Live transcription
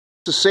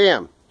This is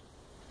Sam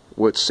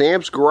with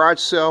Sam's Garage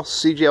Sale,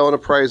 CJL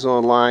Enterprise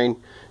Online,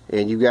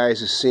 and you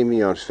guys have seen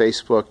me on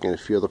Facebook and a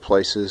few other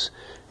places,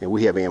 and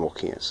we have ammo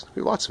cans.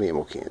 We have lots of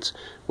ammo cans.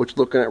 What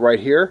you're looking at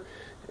right here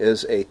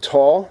is a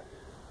tall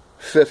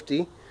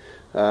 50.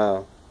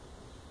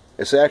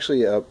 It's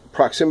actually a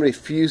proximity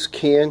fuse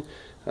can,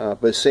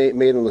 but it's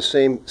made on the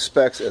same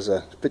specs as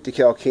a 50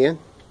 cal can.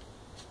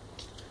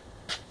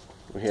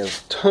 We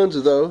have tons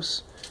of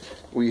those.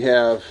 We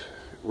have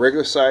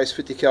regular size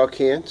 50 cal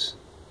cans.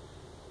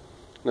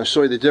 And I'll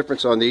show you the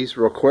difference on these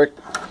real quick.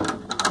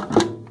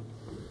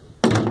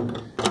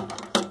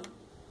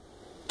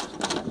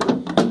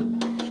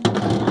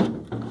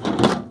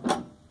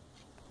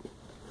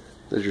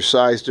 There's your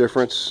size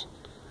difference.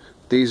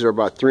 These are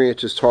about 3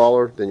 inches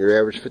taller than your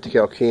average 50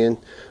 cal can.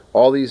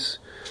 All these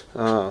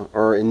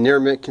are in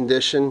near mint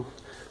condition.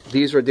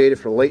 These are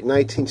dated from the late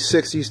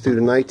 1960s through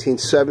the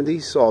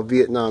 1970s, all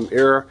Vietnam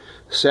era.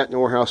 Sat in the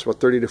warehouse for about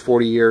 30 to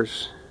 40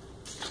 years.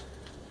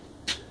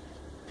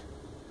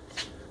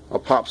 I'll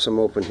pop some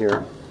open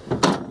here.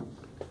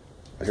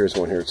 Here's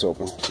one here, it's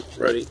open.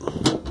 Ready?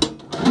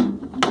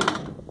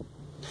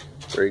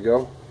 There you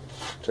go.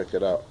 Check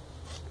it out.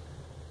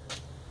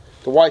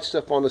 The white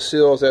stuff on the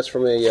seals, that's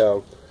from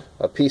a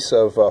piece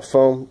of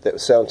foam that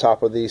was set on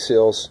top of these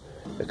seals.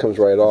 It comes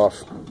right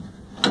off.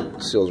 The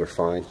seals are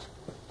fine.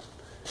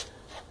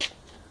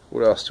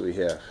 What else do we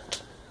have?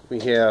 We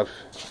have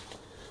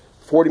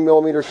 40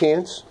 millimeter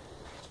cans.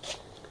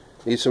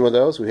 Need some of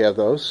those? We have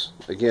those.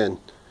 Again,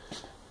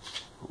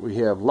 we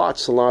have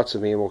lots and lots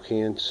of ammo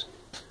cans.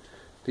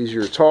 These are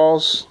your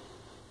talls.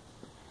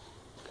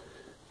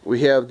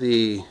 We have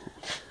the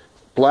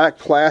black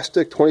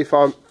plastic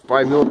 25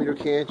 millimeter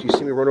cans. You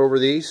see me run over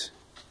these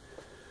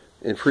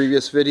in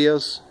previous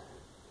videos.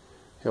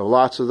 You have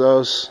lots of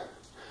those.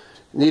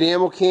 Need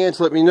ammo cans?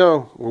 Let me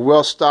know. We're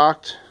well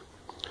stocked.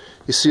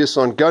 You see us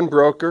on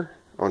Gunbroker,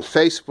 on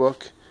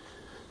Facebook,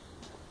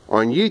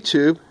 on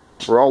YouTube.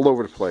 We're all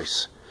over the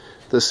place.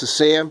 This is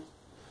Sam.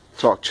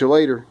 Talk to you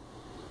later.